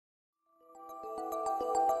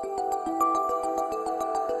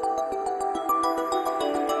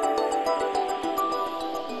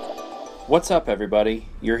What's up, everybody?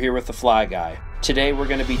 You're here with the Fly Guy. Today we're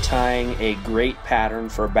going to be tying a great pattern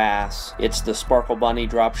for bass. It's the Sparkle Bunny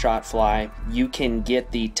Drop Shot Fly. You can get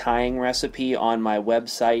the tying recipe on my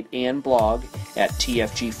website and blog at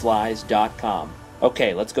tfgflies.com.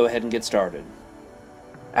 Okay, let's go ahead and get started.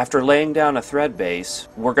 After laying down a thread base,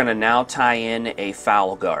 we're going to now tie in a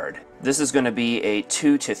foul guard. This is going to be a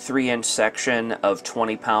 2 to 3 inch section of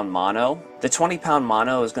 20-pound mono. The 20-pound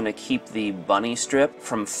mono is going to keep the bunny strip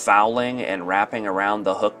from fouling and wrapping around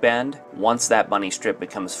the hook bend once that bunny strip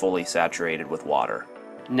becomes fully saturated with water.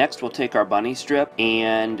 Next, we'll take our bunny strip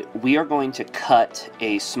and we are going to cut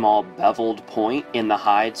a small beveled point in the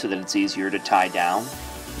hide so that it's easier to tie down.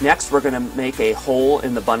 Next, we're going to make a hole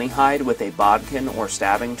in the bunny hide with a bodkin or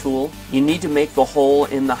stabbing tool. You need to make the hole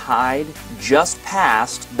in the hide just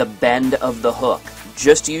past the bend of the hook.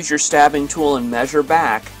 Just use your stabbing tool and measure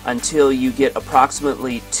back until you get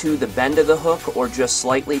approximately to the bend of the hook or just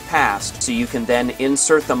slightly past, so you can then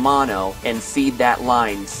insert the mono and feed that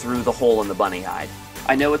line through the hole in the bunny hide.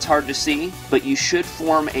 I know it's hard to see, but you should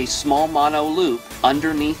form a small mono loop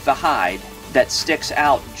underneath the hide that sticks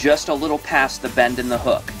out just a little past the bend in the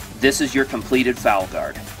hook. This is your completed foul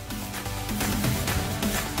guard.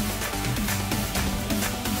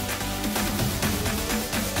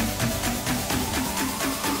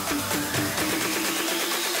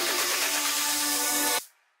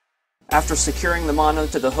 After securing the mono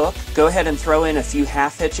to the hook, go ahead and throw in a few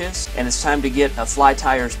half hitches, and it's time to get a fly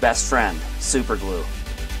tier's best friend, super glue.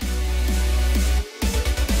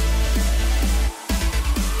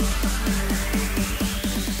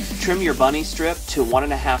 Trim your bunny strip to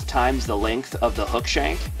 1.5 times the length of the hook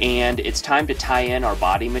shank, and it's time to tie in our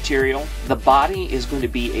body material. The body is going to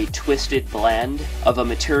be a twisted blend of a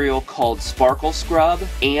material called Sparkle Scrub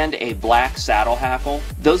and a black saddle hackle.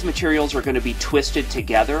 Those materials are going to be twisted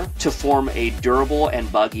together to form a durable and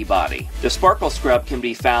buggy body. The Sparkle Scrub can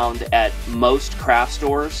be found at most craft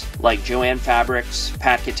stores like Joann Fabrics,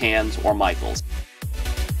 Pat Catan's, or Michael's.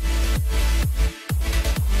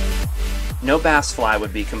 No bass fly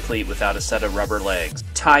would be complete without a set of rubber legs.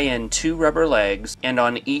 Tie in 2 rubber legs, and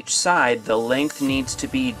on each side the length needs to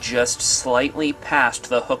be just slightly past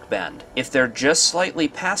the hook bend. If they're just slightly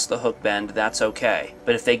past the hook bend, that's okay,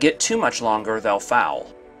 but if they get too much longer, they'll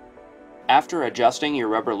foul. After adjusting your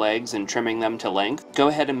rubber legs and trimming them to length, go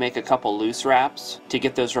ahead and make a couple loose wraps to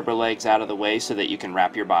get those rubber legs out of the way so that you can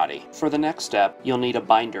wrap your body. For the next step, you'll need a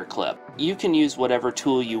binder clip. You can use whatever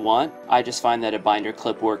tool you want. I just find that a binder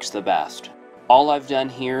clip works the best. All I've done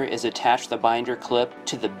here is attach the binder clip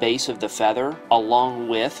to the base of the feather along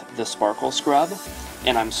with the Sparkle Scrub,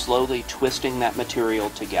 and I'm slowly twisting that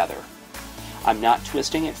material together. I'm not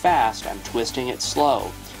twisting it fast, I'm twisting it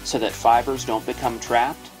slow so that fibers don't become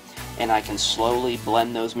trapped, and I can slowly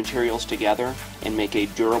blend those materials together and make a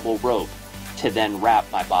durable rope to then wrap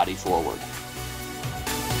my body forward.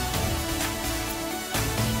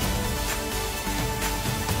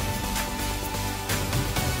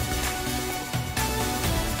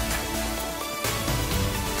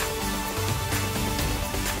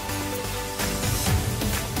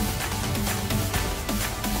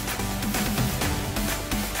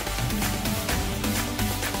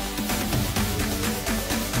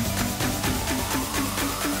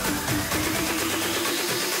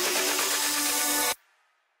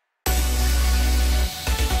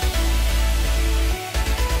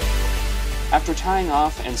 After tying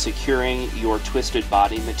off and securing your twisted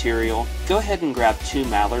body material, go ahead and grab 2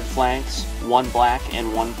 mallard flanks, 1 black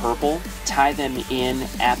and 1 purple. Tie them in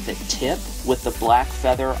at the tip with the black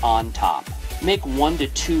feather on top. Make 1 to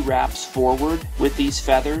 2 wraps forward with these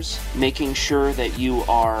feathers, making sure that you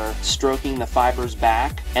are stroking the fibers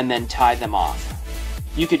back, and then tie them off.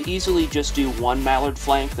 You could easily just do 1 mallard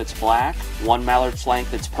flank that's black, 1 mallard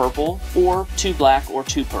flank that's purple, or 2 black or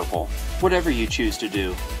 2 purple. Whatever you choose to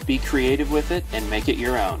do. Be creative with it and make it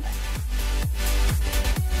your own.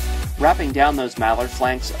 Wrapping down those mallard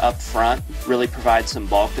flanks up front really provides some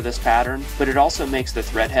bulk to this pattern, but it also makes the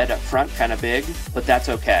thread head up front kind of big, but that's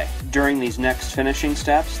okay. During these next finishing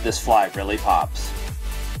steps, this fly really pops.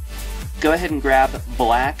 Go ahead and grab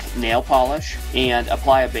black nail polish and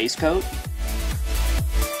apply a base coat.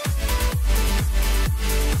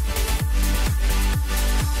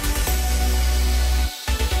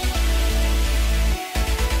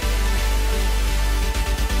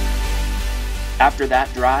 After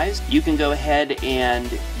that dries, you can go ahead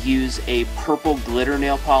and use a purple glitter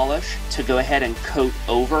nail polish to go ahead and coat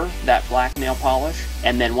over that black nail polish.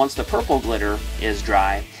 And then once the purple glitter is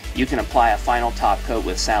dry, you can apply a final top coat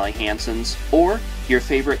with Sally Hansen's or your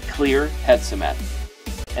favorite clear head cement.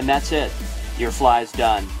 And that's it. Your fly's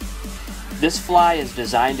done. This fly is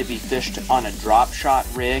designed to be fished on a drop shot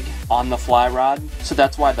rig on the fly rod, so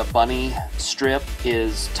that's why the bunny strip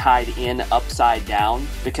is tied in upside down,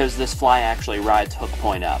 because this fly actually rides hook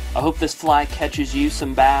point up. I hope this fly catches you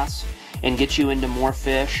some bass and gets you into more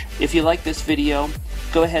fish. If you like this video,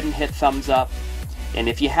 go ahead and hit thumbs up, and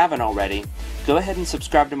if you haven't already, go ahead and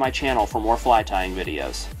subscribe to my channel for more fly tying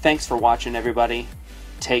videos. Thanks for watching, everybody.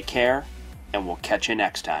 Take care, and we'll catch you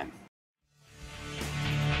next time.